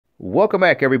Welcome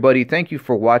back everybody, thank you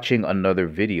for watching another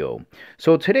video.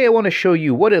 So today I want to show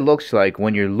you what it looks like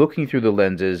when you're looking through the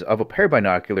lenses of a pair of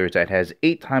binoculars that has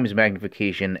 8 times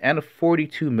magnification and a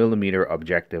 42mm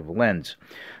objective lens.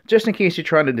 Just in case you're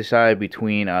trying to decide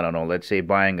between, I don't know, let's say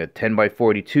buying a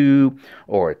 10x42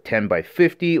 or a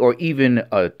 10x50 or even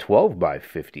a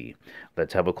 12x50.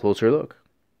 Let's have a closer look.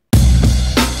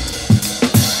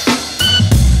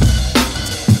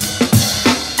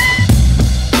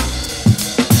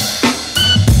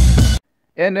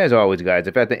 And as always guys,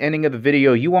 if at the ending of the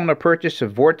video you want to purchase a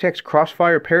Vortex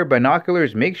Crossfire pair of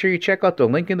binoculars, make sure you check out the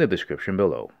link in the description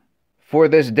below. For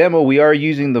this demo, we are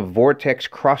using the Vortex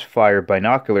Crossfire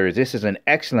binoculars. This is an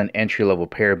excellent entry-level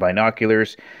pair of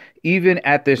binoculars. Even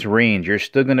at this range, you're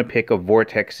still going to pick up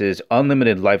Vortex's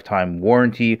unlimited lifetime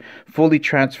warranty, fully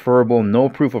transferable, no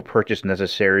proof of purchase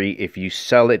necessary. If you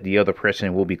sell it, the other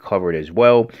person will be covered as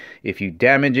well. If you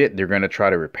damage it, they're going to try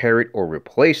to repair it or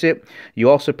replace it. You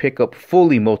also pick up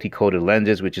fully multi-coated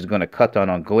lenses, which is going to cut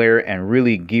down on glare and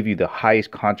really give you the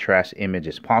highest contrast image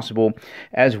as possible,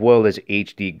 as well as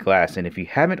HD glass. And if you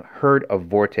haven't heard of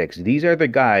Vortex, these are the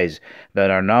guys that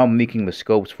are now making the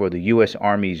scopes for the U.S.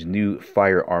 Army's new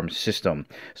firearms system.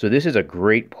 So this is a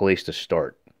great place to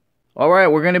start.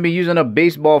 Alright, we're going to be using a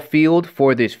baseball field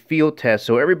for this field test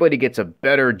so everybody gets a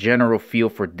better general feel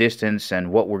for distance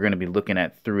and what we're going to be looking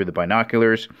at through the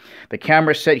binoculars. The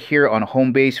camera set here on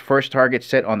home base. First target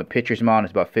set on the pitcher's mound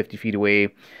is about 50 feet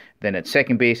away. Then at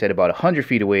second base at about 100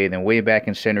 feet away, then way back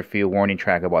in center field warning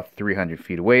track about 300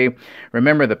 feet away.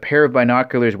 Remember, the pair of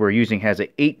binoculars we're using has an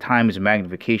 8 times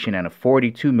magnification and a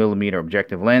 42mm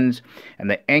objective lens,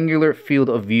 and the angular field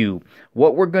of view,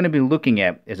 what we're going to be looking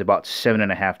at is about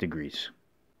 7.5 degrees.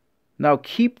 Now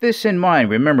keep this in mind.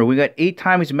 Remember, we got 8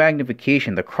 times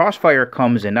magnification. The Crossfire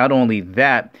comes in not only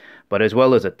that, but as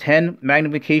well as a 10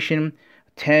 magnification,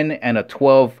 10 and a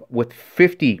 12 with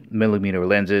 50mm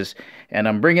lenses. And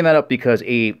I'm bringing that up because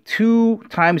a 2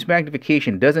 times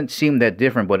magnification doesn't seem that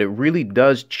different, but it really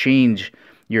does change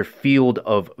your field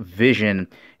of vision,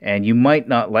 and you might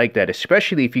not like that,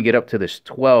 especially if you get up to this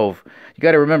 12. You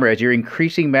got to remember, as you're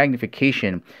increasing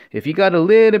magnification, if you got a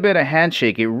little bit of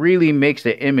handshake, it really makes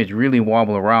the image really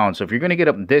wobble around. So if you're going to get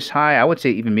up this high, I would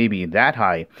say even maybe that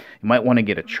high, you might want to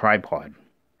get a tripod.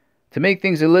 To make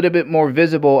things a little bit more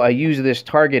visible, I use this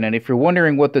target, and if you're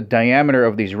wondering what the diameter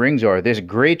of these rings are, this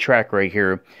gray track right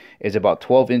here is about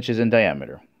 12 inches in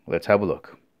diameter. Let's have a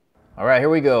look. All right, here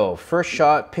we go. First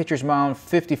shot, pitcher's mound,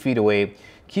 50 feet away.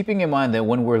 Keeping in mind that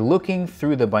when we're looking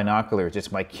through the binoculars,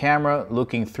 it's my camera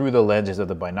looking through the lenses of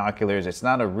the binoculars. It's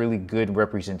not a really good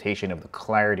representation of the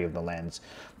clarity of the lens.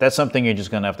 That's something you're just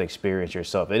gonna have to experience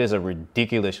yourself. It is a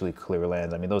ridiculously clear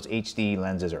lens. I mean, those HD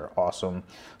lenses are awesome.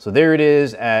 So there it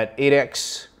is at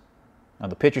 8x on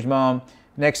the pitcher's mound.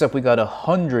 Next up, we got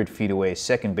 100 feet away,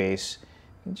 second base.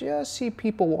 You can just see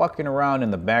people walking around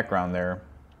in the background there.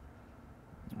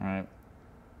 All right.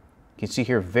 You can see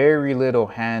here very little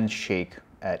handshake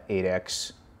at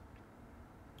 8x.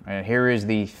 And here is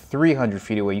the 300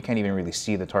 feet away. You can't even really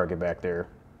see the target back there.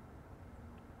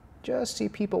 Just see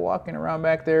people walking around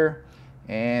back there.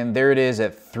 And there it is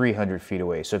at 300 feet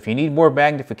away. So if you need more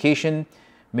magnification,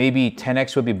 maybe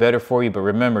 10x would be better for you, but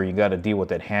remember, you got to deal with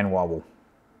that hand wobble.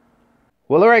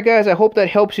 Well, alright guys, I hope that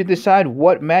helps you decide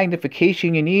what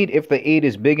magnification you need, if the 8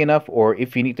 is big enough or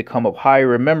if you need to come up higher.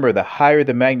 Remember, the higher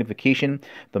the magnification,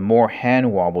 the more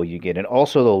hand wobble you get. And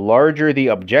also, the larger the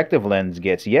objective lens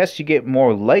gets. Yes, you get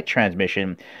more light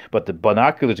transmission, but the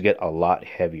binoculars get a lot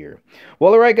heavier.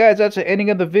 Well, alright guys, that's the ending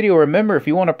of the video. Remember, if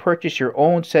you want to purchase your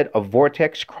own set of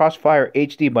Vortex Crossfire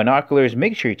HD binoculars,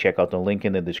 make sure you check out the link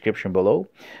in the description below.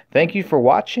 Thank you for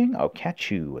watching. I'll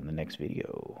catch you in the next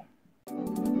video.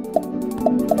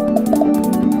 Thank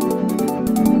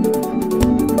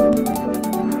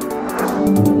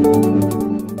you.